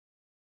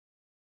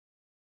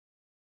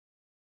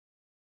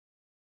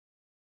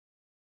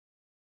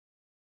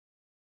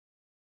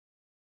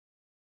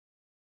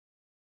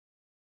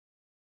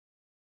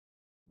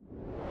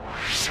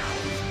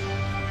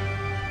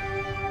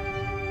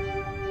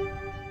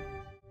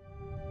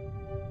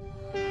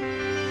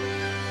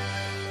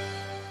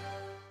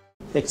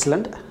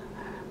Excellent.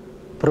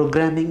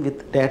 Programming with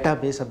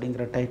database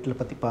அப்படிங்கற title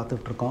பத்தி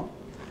பார்த்துட்டு இருக்கோம்.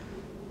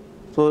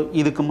 ஸோ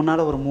இதுக்கு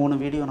முன்னால் ஒரு 3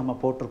 வீடியோ நம்ம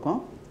போட்டிருக்கோம்.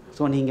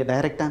 ஸோ நீங்கள்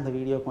டைரெக்டாக அந்த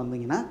வீடியோவுக்கு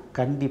வந்தீங்கன்னா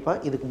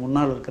கண்டிப்பாக இதுக்கு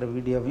முன்னால் இருக்கிற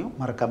வீடியோவையும்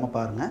மறக்காமல்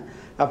பாருங்கள்.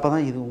 அப்போ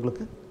தான் இது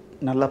உங்களுக்கு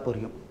நல்லா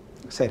புரியும்.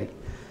 சரி,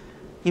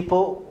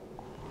 இப்போது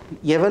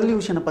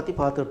எவல்யூஷனை பற்றி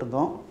பார்த்துட்டு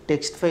இருந்தோம்.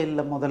 டெக்ஸ்ட்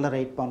ஃபைலில் முதல்ல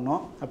ரைட்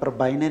பண்ணோம், அப்புறம்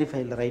பைனரி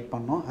ஃபைலில் ரைட்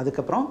பண்ணோம்,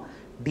 அதுக்கப்புறம்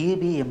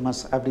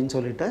DBMS அப்படின்னு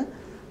சொல்லிட்டு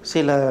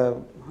சில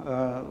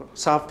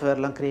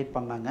சாஃப்ட்வேர்லாம் க்ரியேட்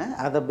பண்ணாங்க.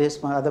 அதை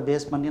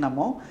பேஸ் பண்ணி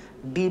நம்ம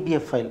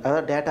DBF ஃபைல்,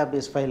 அதாவது டேட்டா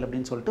பேஸ் ஃபைல்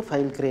அப்படின்னு சொல்லிட்டு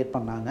ஃபைல் க்ரியேட்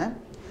பண்ணாங்க.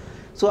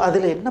 ஸோ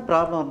அதில் என்ன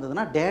ப்ராப்ளம்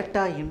இருந்ததுன்னா,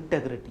 டேட்டா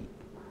இன்டெகிரிட்டி.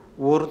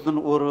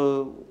 ஒரு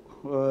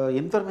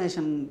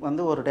இன்ஃபர்மேஷன்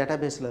வந்து ஒரு டேட்டா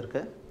பேஸில்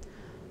இருக்குது,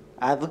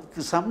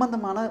 அதுக்கு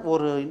சம்மந்தமான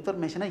ஒரு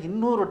இன்ஃபர்மேஷனை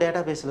இன்னொரு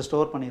டேட்டா பேஸில்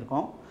ஸ்டோர்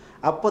பண்ணியிருக்கோம்.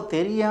 அப்போ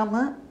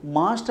தெரியாமல்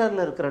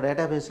மாஸ்டரில் இருக்கிற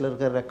டேட்டா பேஸில்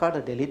இருக்கிற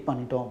ரெக்கார்டை டெலீட்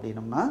பண்ணிட்டோம்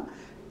அப்படின்னம்னா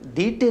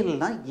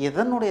டீட்டெயில்லாம்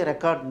எதனுடைய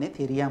ரெக்கார்டுன்னே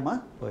தெரியாமல்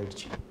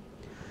போயிடுச்சு.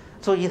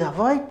 ஸோ இதை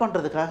அவாய்ட்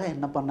பண்ணுறதுக்காக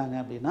என்ன பண்ணாங்க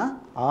அப்படின்னா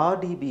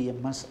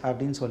RDBMS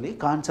அப்படின்னு சொல்லி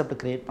கான்செப்ட்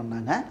க்ரியேட்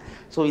பண்ணாங்க.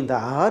 ஸோ இந்த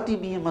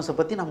RDBMSஸை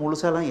பற்றி நான்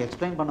முழுசாலாம்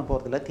எக்ஸ்பிளைன் பண்ண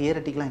போகிறதில்ல,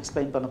 தியரட்டிக்கெலாம்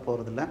எக்ஸ்பிளைன் பண்ண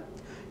போகிறதில்ல.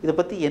 இதை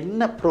பற்றி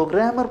என்ன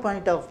ப்ரோக்ராமர்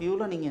பாயிண்ட் ஆஃப்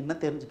வியூவில் நீங்கள் என்ன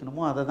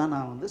தெரிஞ்சுக்கணுமோ அதை தான்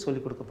நான் வந்து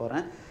சொல்லிக் கொடுக்க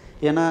போகிறேன்.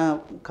 ஏன்னா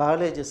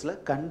காலேஜஸில்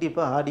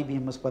கண்டிப்பாக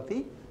RDBMS பற்றி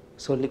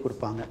சொல்லிக்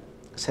கொடுப்பாங்க.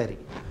 சரி,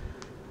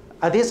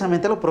 அதே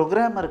சமயத்தில்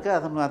ப்ரோக்ராமருக்கு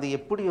அது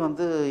எப்படி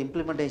வந்து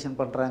இம்ப்ளிமெண்டேஷன்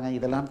பண்ணுறாங்க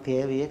இதெல்லாம்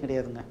தேவையே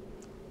கிடையாதுங்க.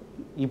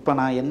 இப்போ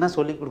நான் என்ன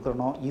சொல்லிக்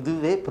கொடுக்குறேனோ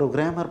இதுவே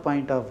ப்ரோக்ராமர்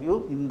பாயிண்ட் ஆஃப் வியூ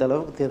இந்த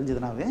அளவுக்கு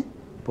தெரிஞ்சதுனாவே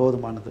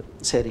போதுமானது.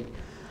 சரி,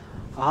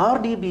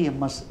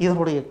 RDBMS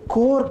இதனுடைய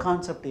கோர்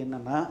கான்செப்ட்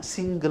என்னென்னா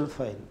சிங்கிள்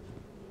ஃபைல்.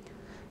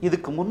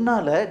 இதுக்கு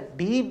முன்னால்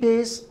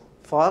DBase,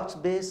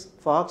 FoxBase,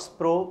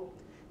 FoxPro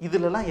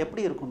இதிலெல்லாம்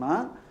எப்படி இருக்குன்னா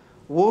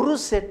ஒரு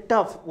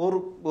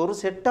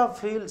செட் ஆஃப்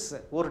ஃபீல்ட்ஸ்,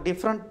 ஒரு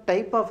டிஃப்ரெண்ட்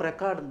டைப் ஆஃப்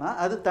ரெக்கார்டுனா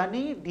அது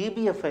தனி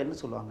DBF ஃபைல்னு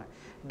சொல்லுவாங்க,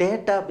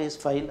 டேட்டா பேஸ்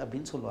ஃபைல்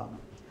அப்படின்னு சொல்லுவாங்க.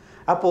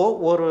 அப்போது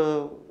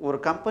ஒரு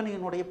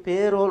கம்பெனியினுடைய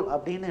பேரோல்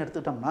அப்படின்னு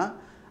எடுத்துட்டோம்னா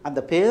அந்த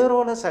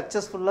பேரோலை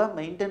சக்ஸஸ்ஃபுல்லாக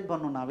மெயின்டைன்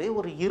பண்ணணுன்னாவே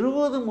ஒரு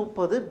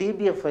 20-30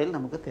 DBF ஃபைல்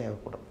நமக்கு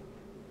தேவைப்படும்.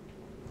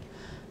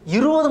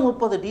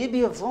 20-30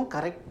 DBFும்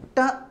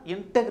கரெக்டாக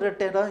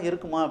இன்டெகிரேட்டடாக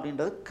இருக்குமா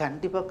அப்படின்றது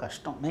கண்டிப்பாக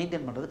கஷ்டம்,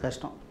 மெயின்டைன் பண்ணுறது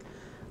கஷ்டம்.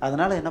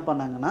 அதனால் என்ன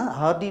பண்ணாங்கன்னா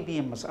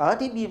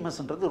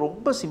RDBMSன்றது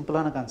ரொம்ப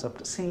சிம்பிளான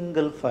கான்செப்ட்.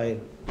 சிங்கிள் ஃபைல்,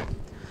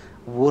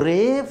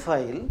 ஒரே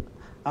ஃபைல்,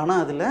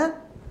 ஆனால் அதில்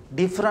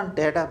டிஃப்ரெண்ட்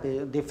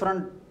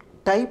டிஃப்ரெண்ட்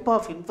டைப்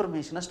ஆஃப்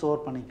இன்ஃபர்மேஷனை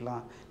ஸ்டோர்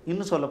பண்ணிக்கலாம்.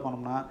 இன்னும் சொல்ல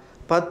போனோம்னா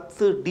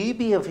 10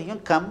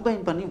 DBFையும்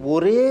கம்பைன் பண்ணி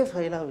ஒரே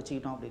ஃபைலாக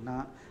வச்சுக்கிட்டோம் அப்படின்னா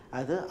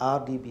அது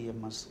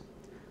RDBMS.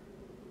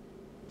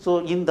 ஸோ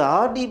இந்த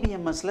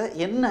RDBMSல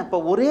என்ன, இப்போ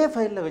ஒரே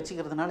ஃபைலில்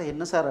வச்சுக்கிறதுனால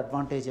என்ன சார்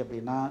அட்வான்டேஜ்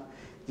அப்படின்னா,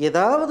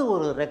 ஏதாவது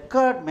ஒரு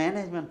ரெக்கார்ட்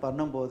மேனேஜ்மெண்ட்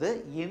பண்ணும்போது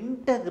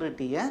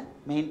இன்டெகிரிட்டியை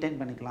மெயின்டைன்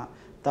பண்ணிக்கலாம்.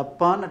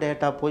 தப்பான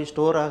டேட்டா போய்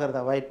ஸ்டோர் ஆகிறத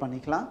அவாய்ட்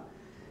பண்ணிக்கலாம்.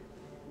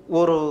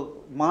 ஒரு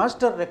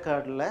மாஸ்டர்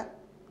ரெக்கார்டில்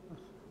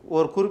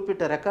ஒரு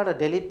குறிப்பிட்ட ரெக்கார்டை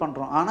டெலீட்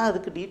பண்ணுறோம், ஆனால்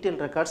அதுக்கு டீட்டெயில்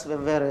ரெக்கார்ட்ஸ்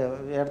வெவ்வேறு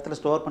இடத்துல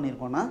ஸ்டோர்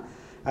பண்ணியிருக்கோன்னா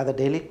அதை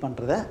டெலீட்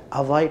பண்ணுறத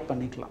அவாய்ட்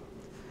பண்ணிக்கலாம்.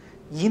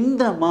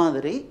 இந்த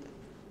மாதிரி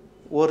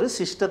ஒரு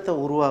சிஸ்டத்தை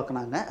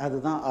உருவாக்குனாங்க,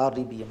 அதுதான்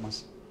RDBMS.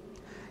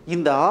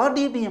 இந்த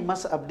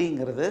RDBMS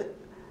அப்படிங்கிறது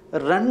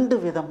 2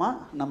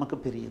 விதமாக நமக்கு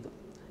பிரியுது.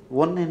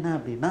 ஒன்று என்ன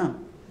அப்படின்னா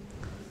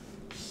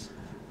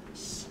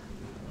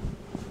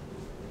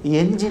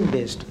என்ஜின்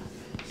பேஸ்டு,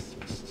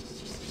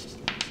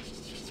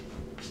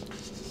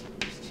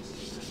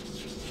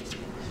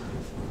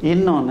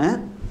 இன்னொன்று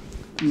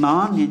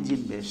நான்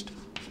என்ஜின் பேஸ்டு.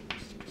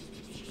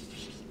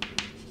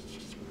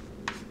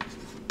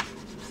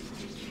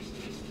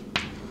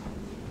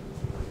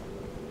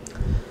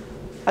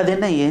 அது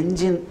என்ன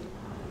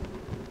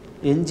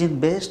என்ஜின்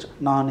பேஸ்ட்,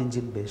 நான்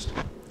என்ஜின் பேஸ்ட்.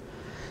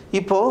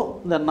 இப்போது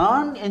இந்த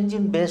நான்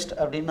என்ஜின் பேஸ்ட்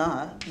அப்படின்னா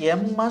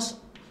MS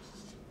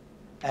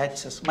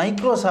ஆக்சஸ்,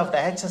 மைக்ரோசாஃப்ட்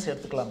ஆக்சஸ்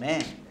எடுத்துக்கலாமே,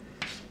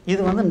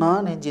 இது வந்து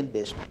நான் என்ஜின்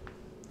பேஸ்ட்.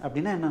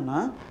 அப்படின்னா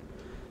என்னென்னா,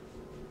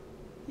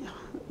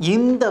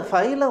 இந்த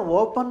ஃபைலை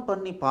ஓப்பன்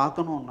பண்ணி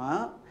பார்க்கணுன்னா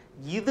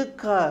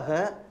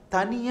இதுக்காக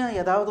தனியாக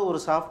ஏதாவது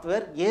ஒரு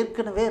சாஃப்ட்வேர்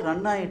ஏற்கனவே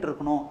ரன் ஆகிட்டு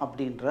இருக்கணும்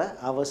அப்படின்ற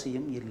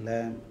அவசியம்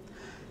இல்லை.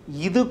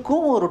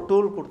 இதுக்கும் ஒரு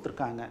டூல்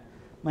கொடுத்துருக்காங்க.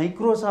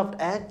 மைக்ரோசாஃப்ட்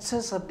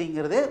ஆக்சஸ்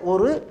அப்படிங்கிறதே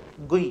ஒரு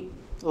GUI,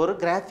 ஒரு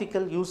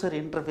கிராஃபிக்கல் யூசர்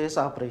இன்டர்ஃபேஸ்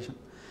ஆப்ரேஷன்.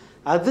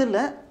 அதில்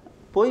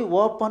போய்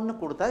ஓப்பன்னு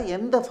கொடுத்தா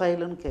எந்த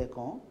ஃபைலுன்னு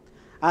கேட்கும்.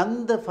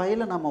 அந்த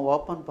ஃபைலை நம்ம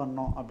ஓப்பன்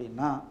பண்ணோம்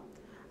அப்படின்னா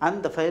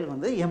அந்த ஃபைல்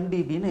வந்து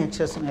MDBன்னு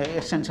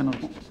எக்ஸ்டென்ஷன்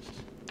இருக்கும்.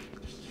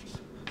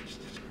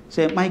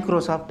 சரி,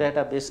 மைக்ரோசாஃப்ட்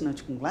டேட்டா பேஸ்ன்னு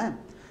வச்சுக்கோங்களேன்.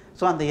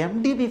 ஸோ அந்த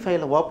MDB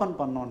ஃபைலை ஓப்பன்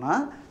பண்ணோன்னா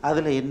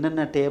அதில்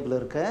என்னென்ன டேபிள்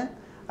இருக்குது,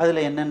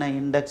 அதில் என்னென்ன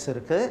இண்டெக்ஸ்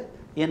இருக்குது,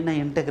 என்ன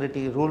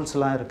இன்டெகிரிட்டி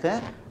ரூல்ஸ்லாம்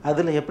இருக்குது,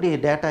 அதில் எப்படி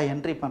டேட்டா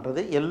என்ட்ரி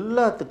பண்ணுறது,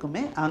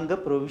 எல்லாத்துக்குமே அங்கே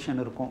ப்ரொவிஷன்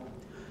இருக்கும்.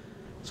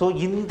 ஸோ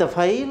இந்த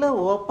ஃபைலை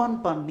ஓப்பன்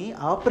பண்ணி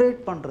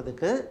ஆப்ரேட்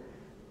பண்ணுறதுக்கு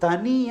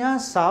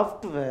தனியாக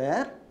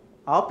சாஃப்ட்வேர்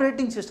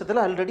ஆப்ரேட்டிங்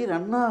சிஸ்டத்தில் ஆல்ரெடி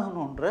ரன்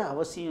ஆகணுன்ற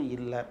அவசியம்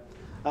இல்லை.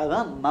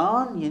 அதுதான்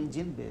நான்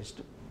என்ஜின்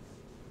பேஸ்டு.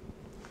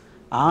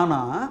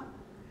 ஆனால்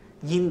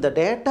இந்த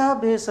டேட்டா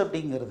பேஸ்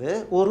அப்படிங்கிறது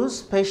ஒரு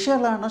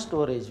ஸ்பெஷலான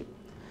ஸ்டோரேஜ்.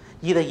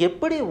 இதை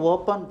எப்படி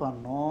ஓப்பன்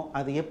பண்ணணும்,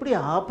 அது எப்படி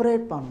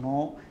ஆப்ரேட்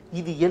பண்ணணும்,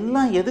 இது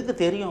எல்லாம் எதுக்கு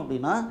தெரியும்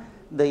அப்படின்னா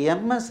இந்த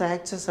எம்எஸ்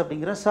ஆக்சஸ்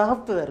அப்படிங்கிற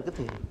சாஃப்ட்வேருக்கு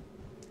தெரியும்.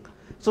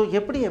 ஸோ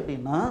எப்படி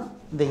அப்படின்னா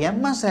இந்த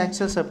எம்எஸ்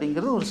ஆக்சஸ்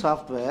அப்படிங்கிறது ஒரு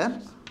சாஃப்ட்வேர்.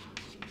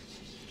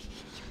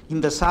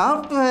 இந்த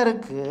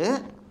சாஃப்ட்வேருக்கு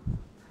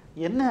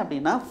என்ன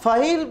அப்படின்னா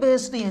ஃபைல்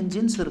பேஸ்டு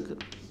என்ஜின்ஸ்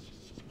இருக்குது.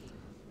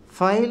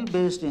 File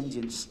based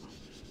engines.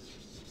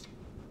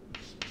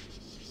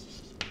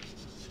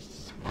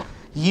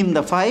 இந்த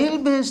ஃபைல்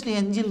பேஸ்டு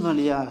என்ஜின்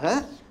வழியாக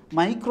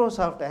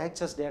மைக்ரோசாஃப்ட்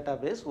ஆக்சஸ்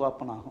டேட்டாபேஸ்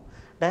ஓப்பன் ஆகும்.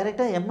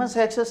 டைரெக்டாக எம்எஸ்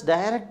ஆக்சஸ்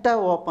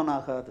டைரெக்டாக ஓப்பன்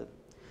ஆகாது.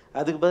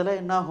 அதுக்கு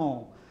பதிலாக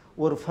என்னாகும்,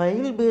 ஒரு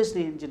ஃபைல்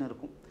பேஸ்டு என்ஜின்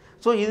இருக்கும்.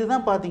 ஸோ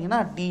இதுதான்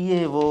பார்த்தீங்கன்னா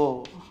டிஏஓ,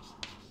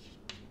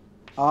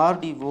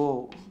 ஆர்டிஓ,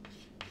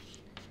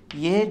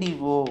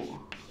 ஏடிஓ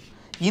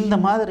இந்த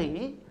மாதிரி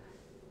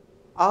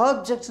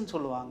ஆப்ஜெக்ட்ஸ்ன்னு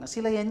சொல்லுவாங்க,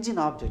 சில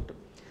என்ஜின் ஆப்ஜெக்ட்.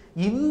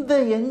 இந்த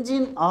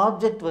என்ஜின்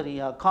ஆப்ஜெக்ட்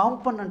வழியாக,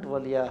 காம்பனண்ட்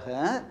வழியாக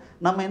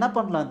நம்ம என்ன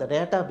பண்ணலாம், இந்த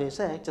டேட்டா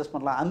பேஸை ஆக்சஸ்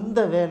பண்ணலாம். அந்த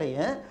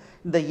வேலையை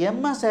இந்த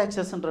எம்எஸ்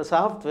ஆக்சஸ்ன்ற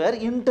சாஃப்ட்வேர்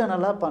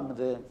இன்டர்னலாக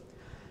பண்ணுது.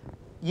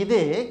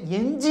 இதே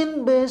என்ஜின்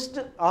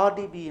பேஸ்டு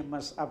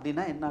RDBMS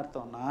அப்படின்னா என்ன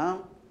அர்த்தம்னா,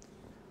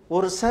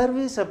 ஒரு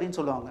சர்வீஸ் அப்படின்னு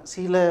சொல்லுவாங்க.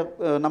 சில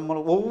நம்ம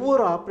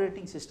ஒவ்வொரு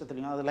ஆப்ரேட்டிங்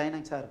சிஸ்டத்துலையும், அது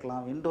லைனக்ஸாக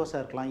இருக்கலாம்,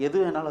 விண்டோஸாக இருக்கலாம், எது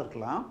வேணாலும்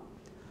இருக்கலாம்,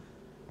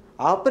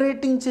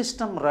 ஆப்ரேட்டிங்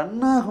சிஸ்டம்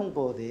ரன் ஆகும்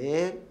போதே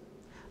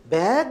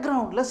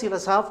பேக்ரவுண்டில் சில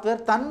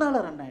சாஃப்ட்வேர் தன்னால்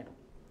ரன் ஆகிடும்.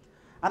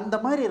 அந்த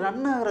மாதிரி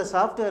ரன் ஆகிற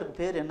சாஃப்ட்வேருக்கு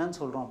பேர் என்னன்னு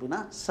சொல்கிறோம் அப்படின்னா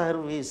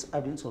சர்வீஸ்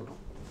அப்படின்னு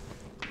சொல்கிறோம்.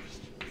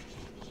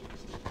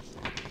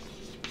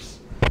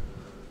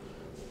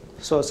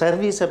 ஸோ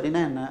சர்வீஸ்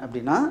அப்படின்னா என்ன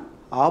அப்படின்னா,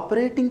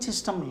 ஆப்ரேட்டிங்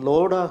சிஸ்டம்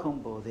லோட்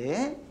ஆகும் போதே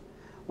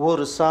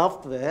ஒரு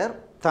சாஃப்ட்வேர்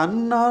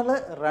தன்னால்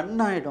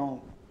ரன் ஆகிடும்.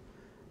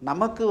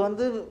 நமக்கு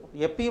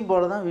எப்பயும்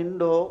போல தான்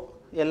விண்டோ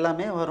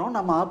எல்லாமே வரும்,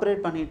 நம்ம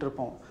ஆப்ரேட்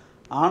பண்ணிகிட்ருப்போம்.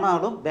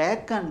 ஆனாலும்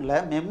பேக்கெண்டில்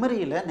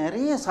மெமரியில்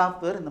நிறைய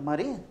சாஃப்ட்வேர் இந்த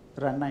மாதிரி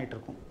ரன்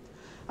ஆகிட்ருக்கும்.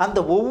 அந்த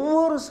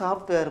ஒவ்வொரு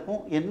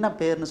சாஃப்ட்வேருக்கும் என்ன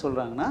பேர்னு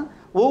சொல்கிறாங்கன்னா,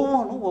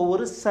 ஒவ்வொன்றும்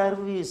ஒவ்வொரு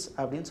சர்வீஸ்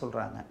அப்படின்னு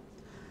சொல்கிறாங்க.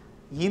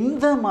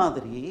 இந்த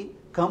மாதிரி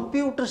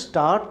கம்ப்யூட்டர்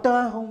ஸ்டார்ட்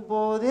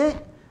ஆகும்போதே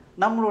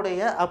நம்மளுடைய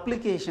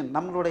அப்ளிகேஷன்,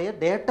 நம்மளுடைய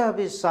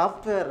டேட்டாபேஸ்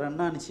சாஃப்ட்வேர்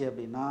ரன் ஆனிச்சு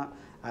அப்படின்னா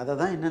அதை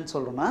தான் என்னன்னு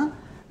சொல்கிறோன்னா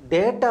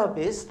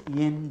டேட்டாபேஸ்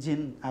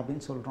என்ஜின்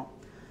அப்படின்னு சொல்கிறோம்.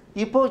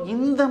 இப்போது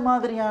இந்த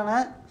மாதிரியான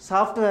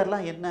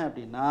சாஃப்ட்வேர்லாம் என்ன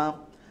அப்படின்னா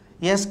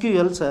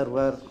SQL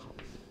server,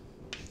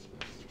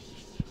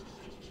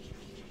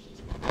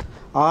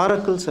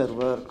 Oracle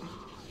server,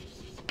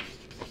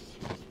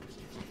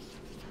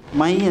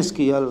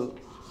 MySQL,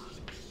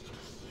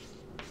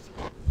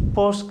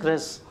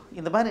 Postgres,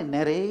 இந்த மாதிரி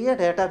நிறைய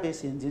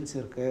டேட்டாபேஸ் என்ஜின்ஸ்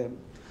இருக்குது.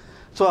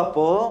 ஸோ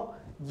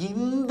அப்போது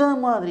இந்த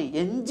மாதிரி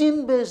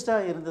என்ஜின்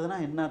பேஸ்டாக இருந்ததுன்னா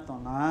என்ன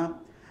அர்த்தம்னா,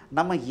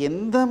 நம்ம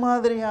எந்த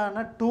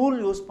மாதிரியான டூல்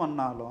யூஸ்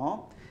பண்ணாலும்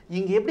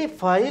இங்கே எப்படி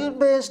ஃபைல்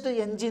பேஸ்டு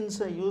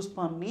என்ஜின்ஸை யூஸ்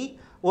பண்ணி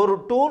ஒரு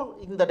டூல்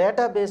இந்த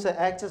டேட்டாபேஸை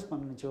ஆக்சஸ்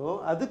பண்ணிச்சோ,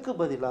 அதுக்கு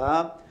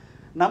பதிலாக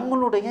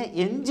நம்மளுடைய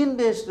என்ஜின்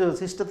பேஸ்டு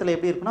சிஸ்டத்தில்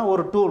எப்படி இருக்குன்னா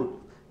ஒரு டூல்.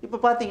 இப்போ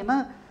பார்த்தீங்கன்னா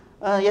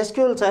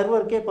SQL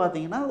சர்வருக்கே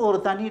பார்த்தீங்கன்னா ஒரு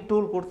தனி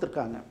டூல்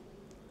கொடுத்துருக்காங்க,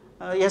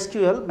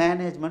 SQL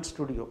மேனேஜ்மெண்ட்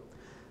ஸ்டுடியோ.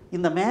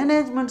 இந்த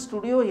மேனேஜ்மெண்ட்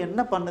ஸ்டுடியோ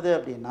என்ன பண்ணுது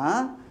அப்படின்னா,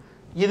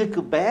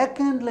 இதுக்கு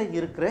பேக்கெண்டில்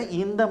இருக்கிற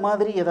இந்த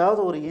மாதிரி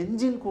ஏதாவது ஒரு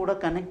என்ஜின் கூட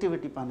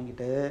கனெக்டிவிட்டி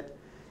பண்ணிக்கிட்டு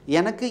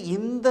எனக்கு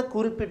இந்த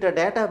குறிப்பிட்ட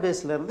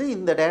டேட்டாபேஸ்லேருந்து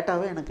இந்த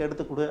டேட்டாவை எனக்கு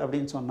எடுத்துக்கொடு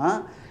அப்படின்னு சொன்னால்,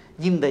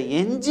 இந்த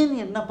என்ஜின்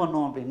என்ன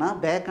பண்ணும் அப்படின்னா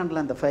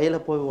பேக்கெண்டில் இந்த ஃபைலை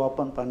போய்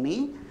ஓப்பன் பண்ணி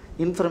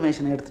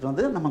இன்ஃபர்மேஷன் எடுத்துகிட்டு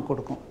வந்து நமக்கு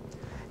கொடுக்கும்.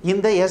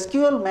 இந்த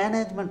SQL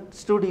மேனேஜ்மெண்ட்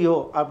ஸ்டுடியோ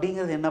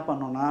அப்படிங்கிறது என்ன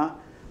பண்ணுன்னா,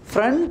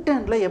 ஃப்ரண்ட்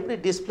எண்டில் எப்படி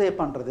டிஸ்பிளே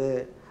பண்ணுறது,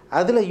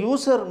 அதில்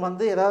யூசர்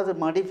ஏதாவது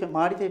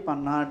மாடிஃபை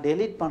பண்ணால்,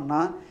 டெலீட்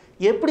பண்ணால்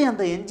எப்படி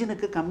அந்த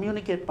என்ஜினுக்கு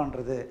கம்யூனிகேட்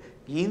பண்ணுறது,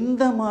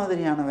 இந்த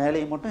மாதிரியான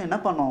வேலையை மட்டும் என்ன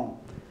பண்ணும்,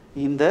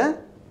 இந்த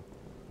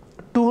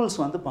டூல்ஸ்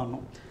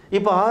பண்ணும்.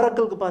 இப்போ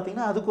ஆரக்கிளுக்கு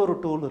பார்த்திங்கன்னா அதுக்கு ஒரு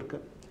டூல்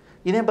இருக்குது.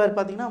 இதே மாதிரி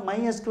பார்த்திங்கன்னா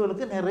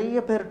MySQLக்கு நிறைய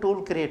பேர்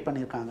டூல் க்ரியேட்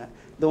பண்ணியிருக்காங்க.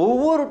 இந்த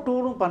ஒவ்வொரு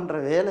டூலும் பண்ணுற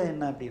வேலை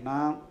என்ன அப்படின்னா,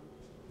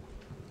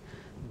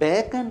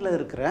 பேக்கெண்டில்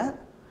இருக்கிற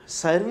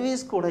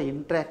சர்வீஸ் கூட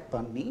இன்ட்ராக்ட்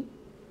பண்ணி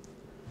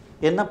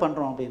என்ன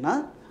பண்ணுறோம் அப்படின்னா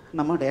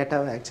நம்ம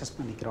டேட்டாவை ஆக்சஸ்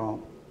பண்ணிக்கிறோம்.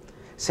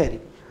 சரி,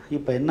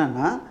 இப்போ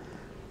என்னென்னா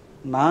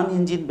நான்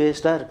என்ஜின்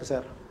பேஸ்டாக இருக்குது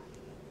சார்,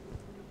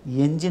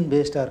 என்ஜின்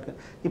பேஸ்டாக இருக்குது.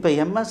 இப்போ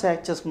எம்எஸ்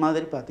ஆக்சஸ்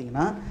மாதிரி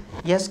பார்த்தீங்கன்னா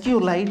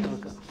SQLite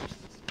இருக்குது.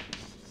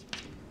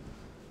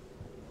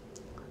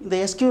 இந்த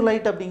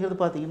SQLite அப்படிங்கிறது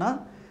பார்த்தீங்கன்னா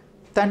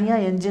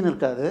தனியாக என்ஜின்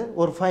இருக்காது,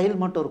 ஒரு ஃபைல்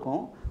மட்டும்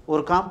இருக்கும்,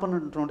 ஒரு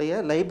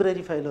காம்பனண்ட்னுடைய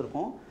லைப்ரரி ஃபைல்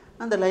இருக்கும்.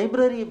 அந்த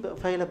லைப்ரரி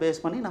ஃபைலை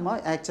பேஸ் பண்ணி நம்ம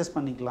ஆக்சஸ்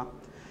பண்ணிக்கலாம்.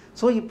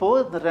 ஸோ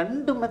இப்போது இந்த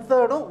ரெண்டு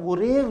மெத்தடும்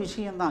ஒரே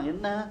விஷயந்தான்.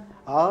 என்ன,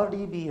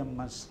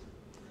 RDBMS,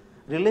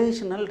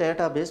 relational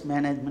database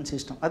management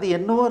system. அது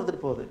என்னவோ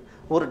இருந்துட்டு போகுது.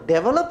 ஒரு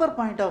டெவலப்பர்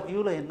பாயிண்ட் ஆஃப்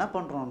வியூவில் என்ன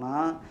பண்ணுறோன்னா,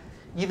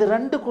 இது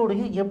ரெண்டு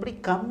கூடயும் எப்படி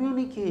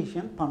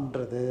கம்யூனிகேஷன்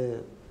பண்ணுறது,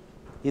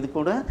 இது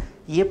கூட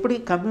எப்படி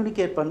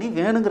கம்யூனிகேட் பண்ணி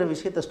வேணுங்கிற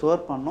விஷயத்தை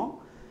ஸ்டோர் பண்ணோம்,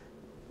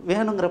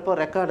 வேணுங்கிறப்போ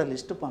ரெக்கார்டை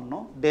லிஸ்ட்டு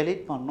பண்ணோம்,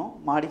 டெலீட் பண்ணோம்,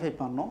 மாடிஃபை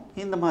பண்ணோம்,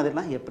 இந்த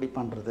மாதிரிலாம் எப்படி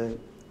பண்ணுறது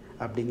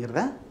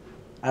அப்படிங்கிறத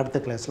அடுத்த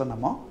கிளாஸில்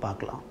நம்ம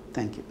பார்க்கலாம்.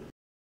 தேங்க்யூ.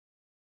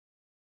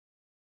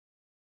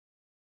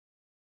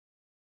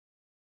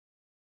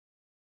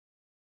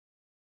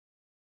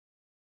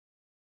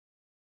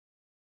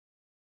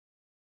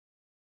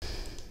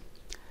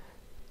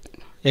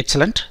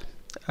 எக்ஸலண்ட்.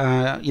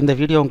 இந்த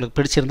வீடியோ உங்களுக்கு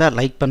பிடிச்சிருந்தால்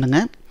லைக்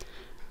பண்ணுங்கள்,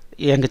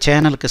 எங்கள்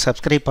சேனலுக்கு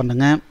சப்ஸ்கிரைப்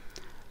பண்ணுங்கள்,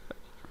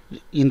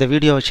 இந்த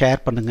வீடியோவை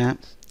ஷேர் பண்ணுங்கள்,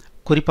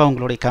 குறிப்பாக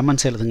உங்களுடைய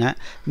கமெண்ட்ஸ் எழுதுங்க.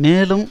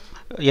 மேலும்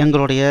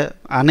எங்களுடைய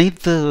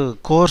அனைத்து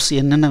கோர்ஸ்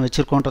என்னென்ன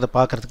வச்சுருக்கோன்றதை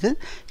பார்க்குறதுக்கு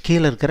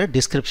கீழே இருக்கிற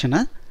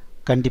டிஸ்கிரிப்ஷனை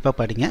கண்டிப்பாக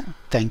படிங்க.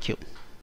 தேங்க்யூ.